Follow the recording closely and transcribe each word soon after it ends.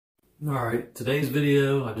Alright, today's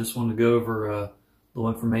video, I just want to go over a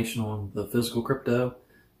little information on the physical crypto.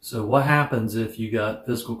 So what happens if you got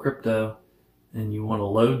physical crypto and you want to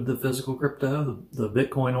load the physical crypto, the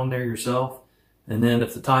Bitcoin on there yourself, and then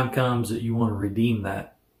if the time comes that you want to redeem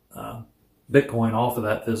that Bitcoin off of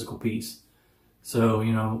that physical piece. So,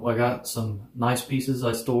 you know, I got some nice pieces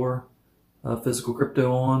I store physical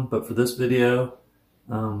crypto on, but for this video,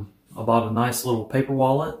 I bought a nice little paper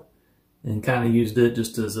wallet and kind of used it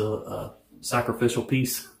just as a sacrificial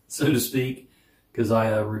piece, so to speak, because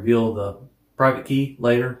I reveal the private key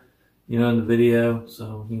later, you know, in the video.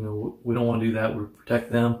 So, you know, we don't want to do that. We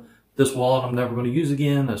protect them. This wallet I'm never going to use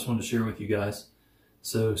again. I just wanted to share with you guys.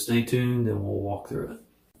 So stay tuned and we'll walk through it.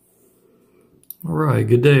 All right,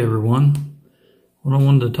 good day, everyone. What I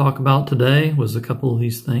wanted to talk about today was a couple of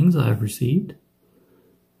these things I've received.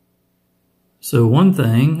 So one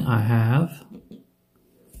thing I have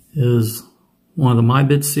is one of the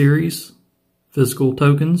MyBit series physical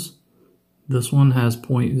tokens. This one has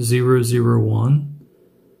 0.001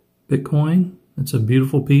 Bitcoin. It's a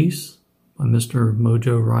beautiful piece by Mr.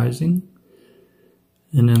 Mojo Rising.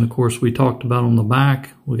 And then of course we talked about on the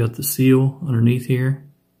back, we got the seal underneath here,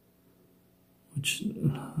 which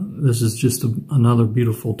this is just another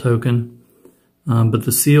beautiful token. But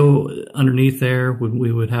the seal underneath there,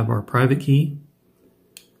 we would have our private key.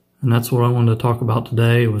 And that's what I wanted to talk about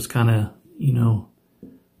today. It was kind of, you know,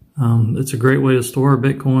 it's a great way to store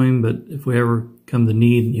Bitcoin, but if we ever come to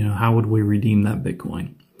need, you know, how would we redeem that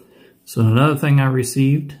Bitcoin? So another thing I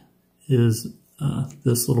received is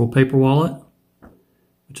this little paper wallet,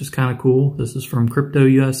 which is kind of cool. This is from Crypto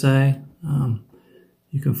USA.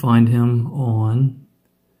 You can find him on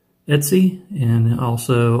Etsy and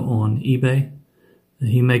also on eBay.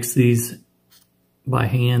 He makes these by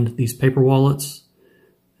hand, these paper wallets.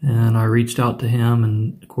 And I reached out to him,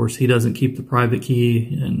 and of course he doesn't keep the private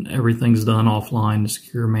key and everything's done offline in a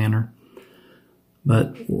secure manner.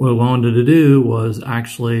 But what I wanted to do was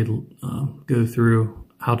actually go through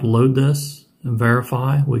how to load this and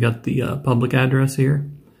verify. We got the public address here.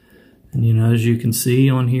 And you know, as you can see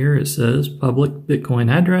on here, it says public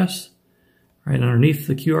Bitcoin address. Right underneath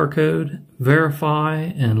the QR code, verify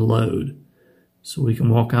and load. So we can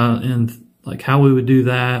walk out and like how we would do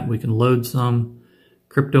that, we can load some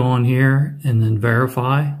crypto on here and then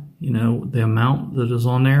verify, you know, the amount that is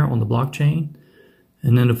on there on the blockchain.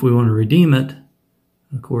 And then if we want to redeem it,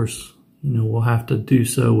 of course, you know, we'll have to do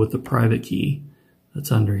so with the private key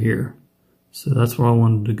that's under here. So that's what I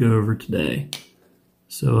wanted to go over today.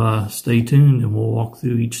 So stay tuned and we'll walk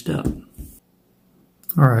through each step.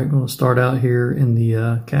 All right, I'm going to start out here in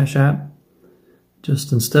the Cash App.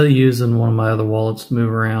 Just instead of using one of my other wallets to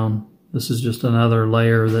move around, this is just another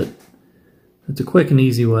layer that it's a quick and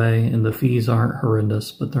easy way, and the fees aren't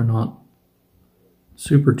horrendous, but they're not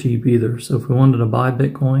super cheap either. So if we wanted to buy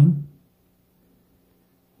Bitcoin,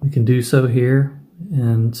 we can do so here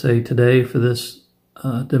and say today for this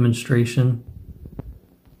demonstration,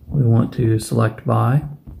 we want to select buy.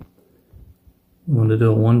 We want to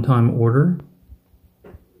do a one-time order.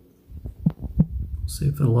 See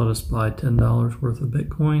if it'll let us buy $10 worth of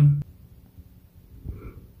Bitcoin.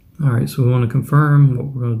 All right, so we want to confirm.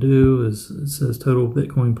 What we're going to do is it says total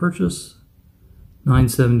Bitcoin purchase,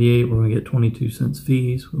 $9.78. We're going to get 22 cents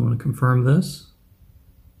fees. We want to confirm this.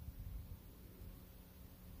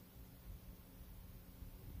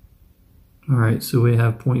 All right, so we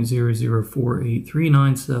have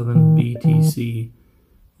 0.0048397 BTC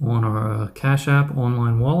on our Cash App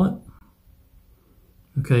online wallet.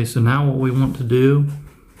 Okay, so now what we want to do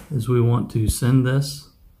is we want to send this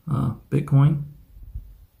Bitcoin.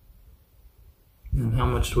 And how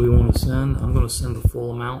much do we want to send? I'm going to send the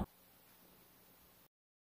full amount.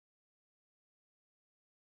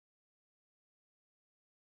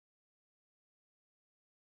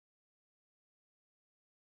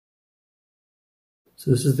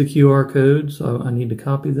 So this is the QR code, so I need to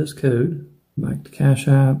copy this code. Back to Cash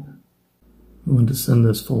App. We want to send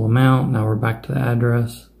this full amount. Now we're back to the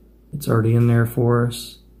address. It's already in there for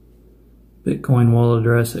us. Bitcoin wallet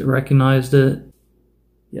address, it recognized it.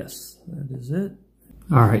 Yes, that is it.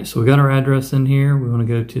 All right, so we got our address in here. We want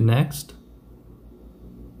to go to next.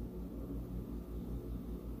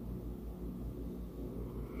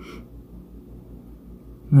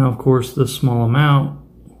 Now, of course, this small amount,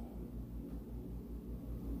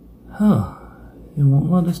 it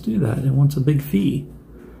won't let us do that. It wants a big fee.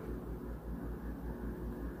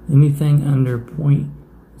 Anything under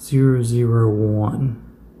 0.001.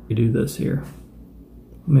 We do this here.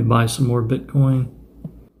 Let me buy some more Bitcoin.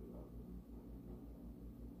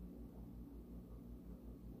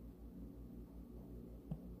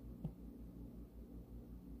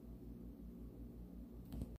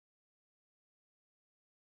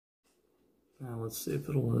 Now let's see if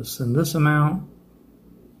it'll send this amount.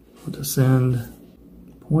 I'll just send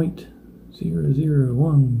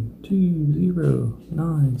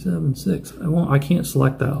 0.001200976. I can't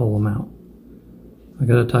select that whole amount. I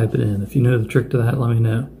gotta type it in. If you know the trick to that, let me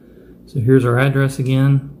know. So here's our address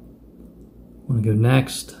again. I'm gonna go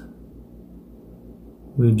next.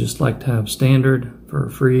 We'd just like to have standard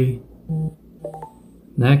for free.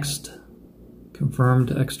 Next, confirm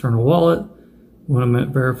to external wallet. We want to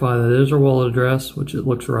verify that it is our wallet address, which it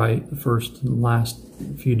looks right, the first and last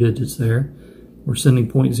few digits there. We're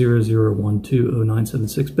sending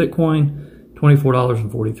 0.001200976 Bitcoin,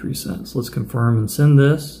 $24.43. Let's confirm and send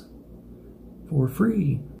this for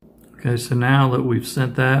free. Okay, so now that we've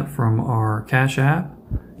sent that from our Cash App,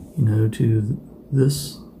 to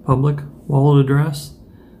this public wallet address,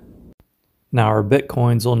 now our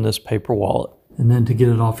Bitcoin's on this paper wallet. And then to get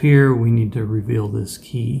it off here, we need to reveal this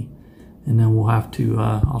key. And then we'll have to,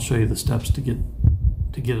 I'll show you the steps to get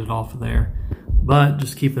it off of there. But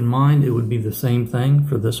just keep in mind, it would be the same thing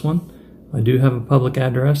for this one. I do have a public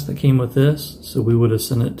address that came with this, so we would have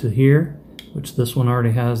sent it to here, which this one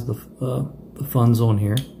already has the funds on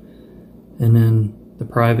here. And then the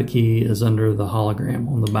private key is under the hologram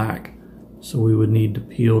on the back. So we would need to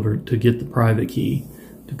peel to get the private key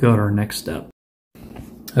to go to our next step.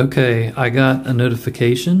 Okay, I got a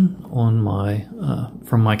notification on my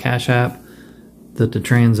from my Cash App that the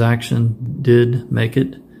transaction did make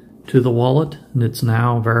it to the wallet, and it's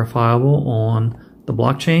now verifiable on the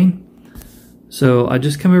blockchain. So I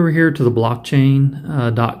just come over here to the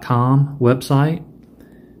blockchain.com website,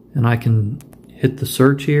 and I can hit the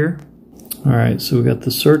search here. All right, so we got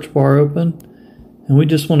the search bar open, and we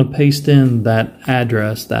just want to paste in that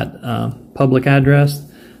address, that public address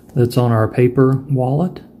that's on our paper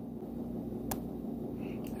wallet.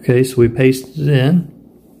 Okay, so we pasted it in.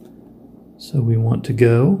 So we want to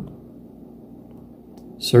go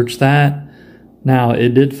search that. Now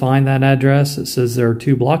it did find that address. It says there are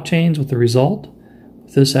 2 blockchains with the result.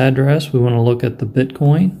 With this address, we want to look at the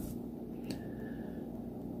Bitcoin.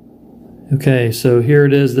 Okay, so here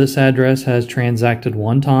it is. This address has transacted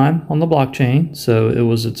 1 time on the blockchain. So it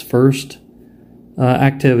was its first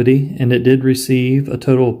activity, and it did receive a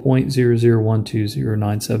total of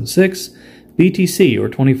 0.001200976 BTC, or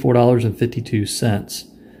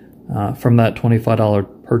 $24.52 from that $25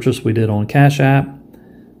 purchase we did on Cash App.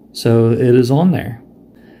 So it is on there.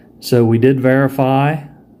 So we did verify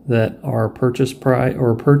that our purchase price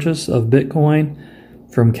or purchase of Bitcoin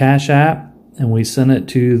from Cash App, and we sent it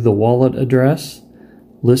to the wallet address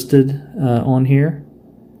listed on here.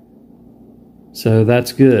 So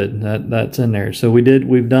that's good. That's in there. So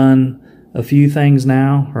we've done a few things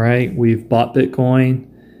now, right? We've bought Bitcoin.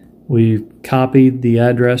 We've copied the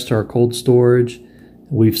address to our cold storage.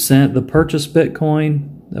 We've sent the purchased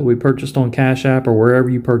Bitcoin that we purchased on Cash App or wherever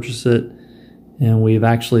you purchase it, and we've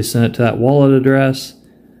actually sent it to that wallet address.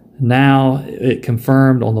 Now it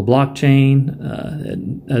confirmed on the blockchain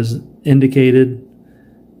as indicated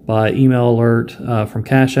by email alert from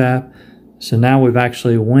Cash App. So now we've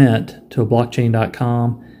actually went to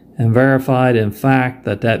blockchain.com and verified, in fact,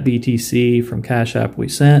 that BTC from Cash App we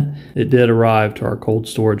sent, it did arrive to our cold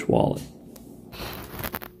storage wallet.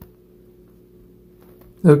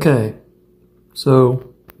 Okay,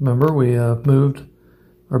 so remember we moved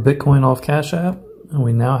our Bitcoin off Cash App, and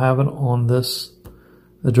we now have it on this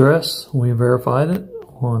address. We verified it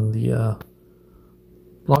on the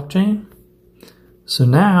blockchain. So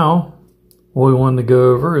now what we wanted to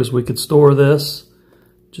go over is we could store this,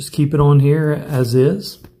 just keep it on here as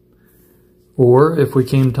is. Or if we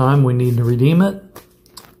came time we need to redeem it,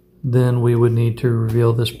 then we would need to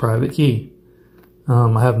reveal this private key.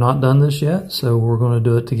 I have not done this yet, so we're going to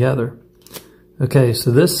do it together. Okay,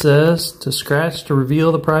 so this says to scratch to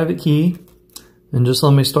reveal the private key. And just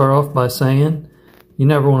let me start off by saying you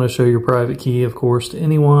never want to show your private key, of course, to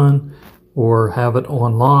anyone or have it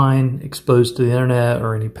online, exposed to the internet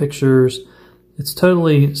or any pictures. It's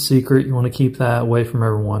totally secret. You want to keep that away from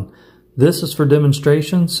everyone. This is for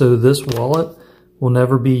demonstration, so this wallet will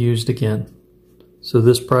never be used again. So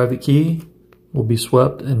this private key will be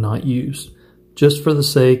swept and not used, just for the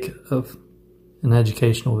sake of an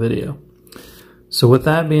educational video. So with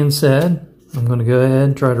that being said, I'm going to go ahead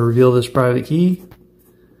and try to reveal this private key.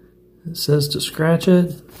 It says to scratch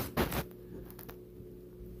it.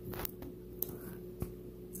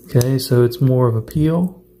 Okay, so it's more of a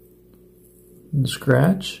peel and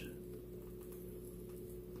scratch.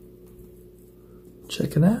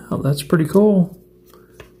 Check it out, that's pretty cool.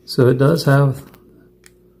 So it does have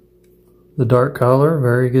the dark color,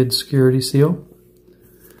 very good security seal.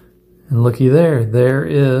 And looky there, there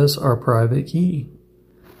is our private key.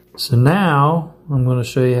 So now I'm going to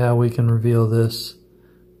show you how we can reveal this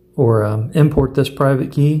or import this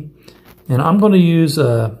private key. And I'm going to use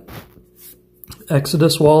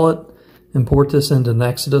Exodus wallet, import this into an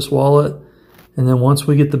Exodus wallet. And then once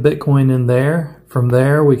we get the Bitcoin in there, from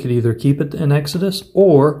there we could either keep it in Exodus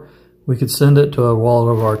or we could send it to a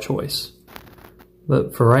wallet of our choice.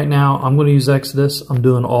 But for right now, I'm going to use Exodus. I'm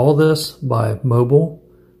doing all this by mobile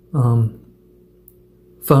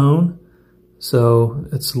phone. So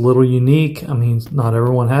it's a little unique. I mean, not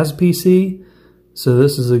everyone has a PC. So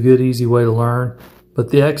this is a good, easy way to learn.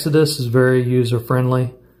 But the Exodus is very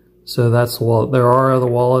user-friendly. So that's the wallet. There are other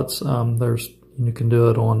wallets. You can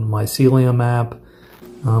do it on Mycelium app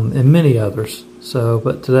and many others. So,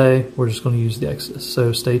 but today we're just going to use the Exodus.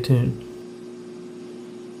 So stay tuned.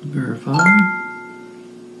 Verify.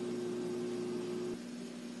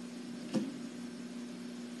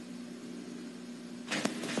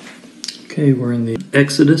 Okay, we're in the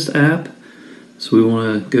Exodus app. So we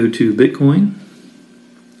want to go to Bitcoin.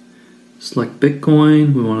 Select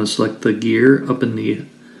Bitcoin. We want to select the gear up in the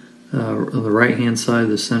on the right hand side of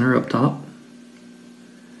the center up top.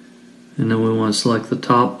 And then we want to select the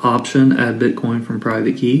top option, add Bitcoin from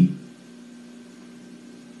private key.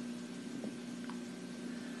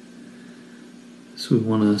 So we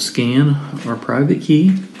want to scan our private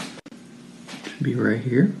key. Should be right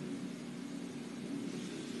here.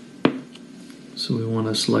 So we want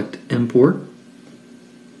to select import.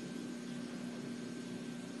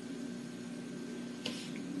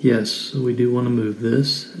 Yes, so we do want to move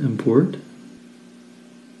this, import.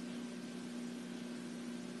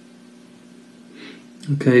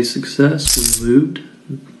 Okay, success, we moved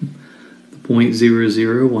the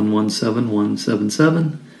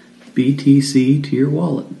 0.001171177 BTC to your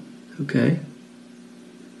wallet. Okay.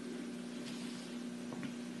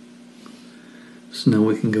 So now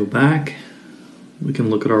we can go back, we can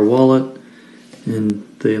look at our wallet, and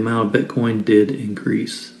the amount of Bitcoin did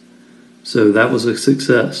increase. So that was a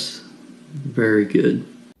success. Very good.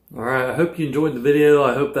 All right, I hope you enjoyed the video.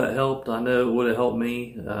 I hope that helped. I know it would have helped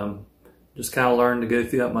me. Just kind of learned to go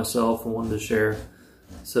through that myself and wanted to share.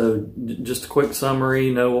 So just a quick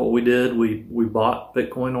summary, what we did. We bought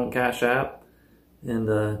Bitcoin on Cash App, and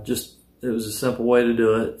it was a simple way to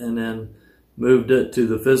do it, and then moved it to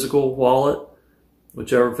the physical wallet,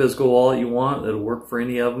 whichever physical wallet you want. It'll work for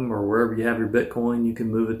any of them, or wherever you have your Bitcoin, you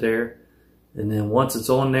can move it there. And then once it's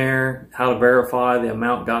on there, how to verify the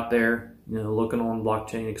amount got there, looking on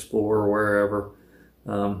Blockchain Explorer or wherever,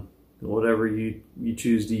 whatever you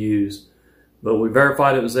choose to use. But we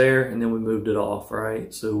verified it was there, and then we moved it off,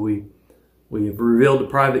 right? So we revealed the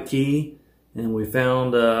private key, and we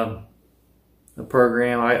found a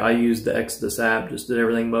program. I used the Exodus app, just did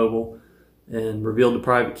everything mobile, and revealed the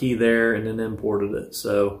private key there, and then imported it.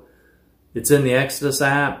 So it's in the Exodus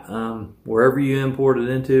app, wherever you import it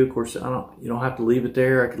into. Of course, you don't have to leave it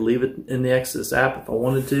there. I could leave it in the Exodus app if I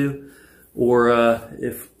wanted to, or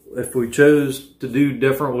if we chose to do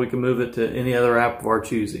different, we can move it to any other app of our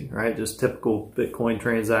choosing, right? Just typical Bitcoin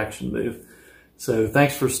transaction move. So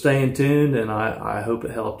thanks for staying tuned, and I hope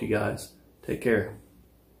it helped you guys. Take care.